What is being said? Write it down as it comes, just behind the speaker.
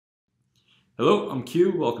Hello, I'm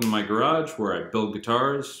Q. Welcome to my garage where I build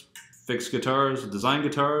guitars, fix guitars, design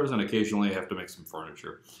guitars, and occasionally I have to make some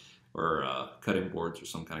furniture or cutting boards or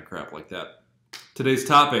some kind of crap like that. Today's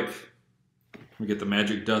topic, we get the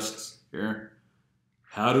magic dust here.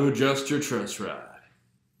 How to adjust your truss rod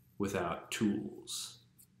without tools.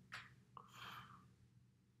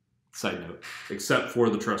 Side note, except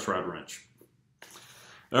for the truss rod wrench.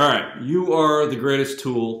 All right, you are the greatest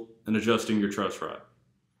tool in adjusting your truss rod.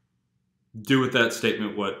 Do with that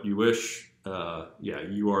statement what you wish. Yeah,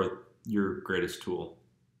 you are your greatest tool.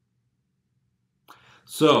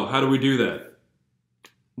 So, how do we do that?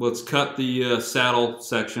 Let's cut the saddle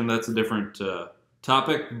section. That's a different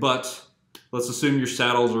topic, but let's assume your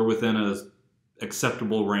saddles are within an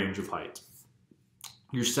acceptable range of height.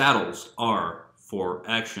 Your saddles are for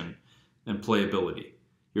action and playability.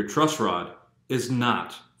 Your truss rod is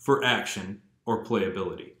not for action or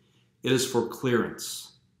playability. It is for clearance.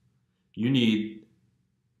 You need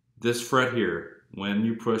this fret here, when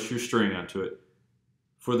you push your string onto it,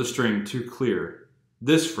 for the string to clear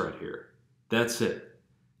this fret here. That's it.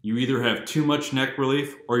 You either have too much neck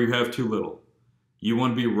relief or you have too little. You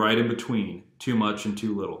want to be right in between too much and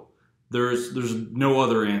too little. There's no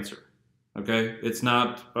other answer. Okay? It's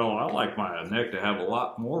not, oh, I like my neck to have a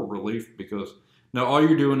lot more relief because, no, all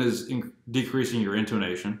you're doing is decreasing your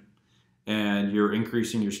intonation and you're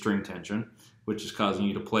increasing your string tension, which is causing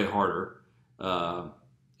you to play harder.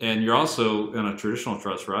 And you're also, in a traditional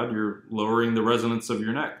truss rod, you're lowering the resonance of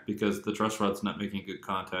your neck because the truss rod's not making good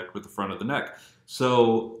contact with the front of the neck.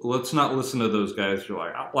 So let's not listen to those guys who are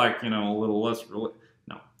like, I like, a little less.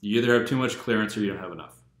 No, you either have too much clearance or you don't have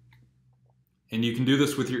enough. And you can do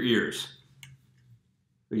this with your ears.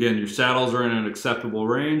 Again, your saddles are in an acceptable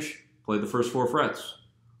range. Play the first 4 frets.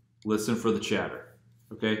 Listen for the chatter,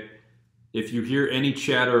 okay? If you hear any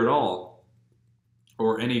chatter at all,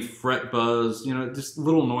 or any fret buzz, just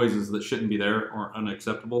little noises that shouldn't be there or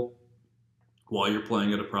unacceptable while you're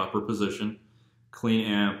playing at a proper position, clean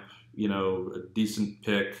amp, a decent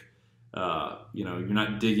pick, you're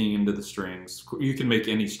not digging into the strings. You can make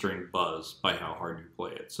any string buzz by how hard you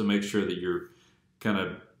play it. So make sure that you're kind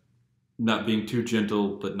of not being too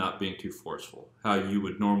gentle, but not being too forceful, how you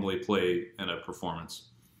would normally play in a performance.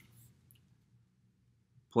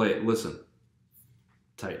 Play it, listen,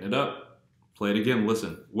 tighten it up. Play it again,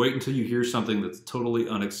 listen. Wait until you hear something that's totally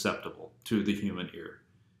unacceptable to the human ear,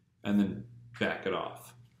 and then back it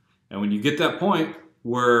off. And when you get that point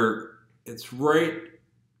where it's right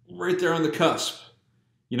there on the cusp,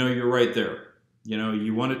 you're right there.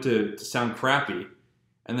 You want it to sound crappy,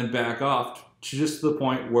 and then back off to just the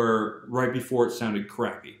point where right before it sounded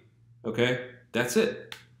crappy. Okay? That's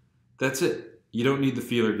it. That's it. You don't need the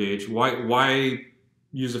feeler gauge. Why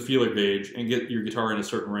use a feeler gauge and get your guitar in a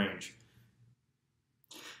certain range?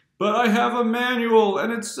 But I have a manual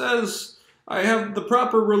and it says I have the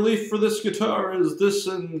proper relief for this guitar is this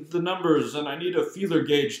and the numbers and I need a feeler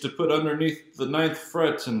gauge to put underneath the 9th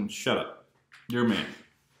fret and shut up. You're a man.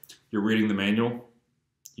 You're reading the manual?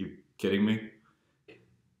 You kidding me?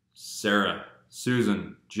 Sarah,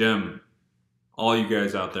 Susan, Jim, all you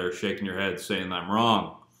guys out there shaking your heads saying I'm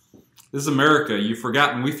wrong. This is America. You've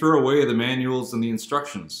forgotten we throw away the manuals and the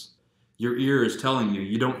instructions. Your ear is telling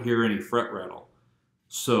you don't hear any fret rattle.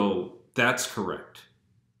 So that's correct.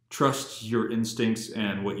 Trust your instincts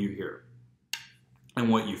and what you hear and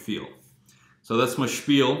what you feel. So that's my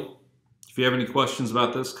spiel. If you have any questions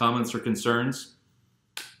about this, comments or concerns,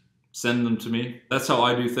 send them to me. That's how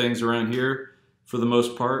I do things around here for the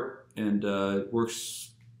most part, and it works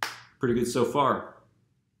pretty good so far.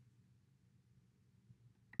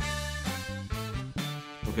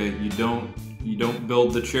 Okay, you don't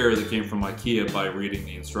build the chair that came from IKEA by reading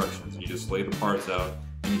the instructions. You just lay the parts out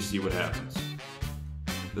and you see what happens.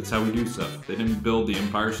 That's how we do stuff. They didn't build the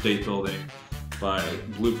Empire State Building by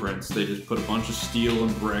blueprints. They just put a bunch of steel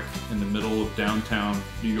and brick in the middle of downtown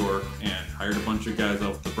New York and hired a bunch of guys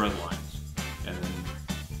off the bread lines. And then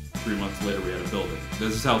 3 months later we had a building.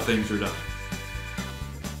 This is how things are done.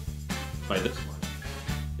 By this one.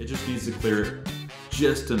 It just needs to clear it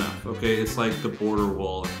just enough, okay? It's like the border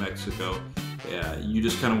wall in Mexico. Yeah, you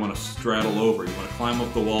just kind of want to straddle over. You want to climb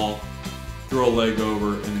up the wall, throw a leg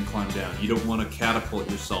over, and then climb down. You don't want to catapult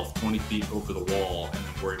yourself 20 feet over the wall and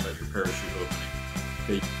then worry about your parachute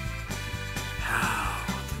opening. Okay?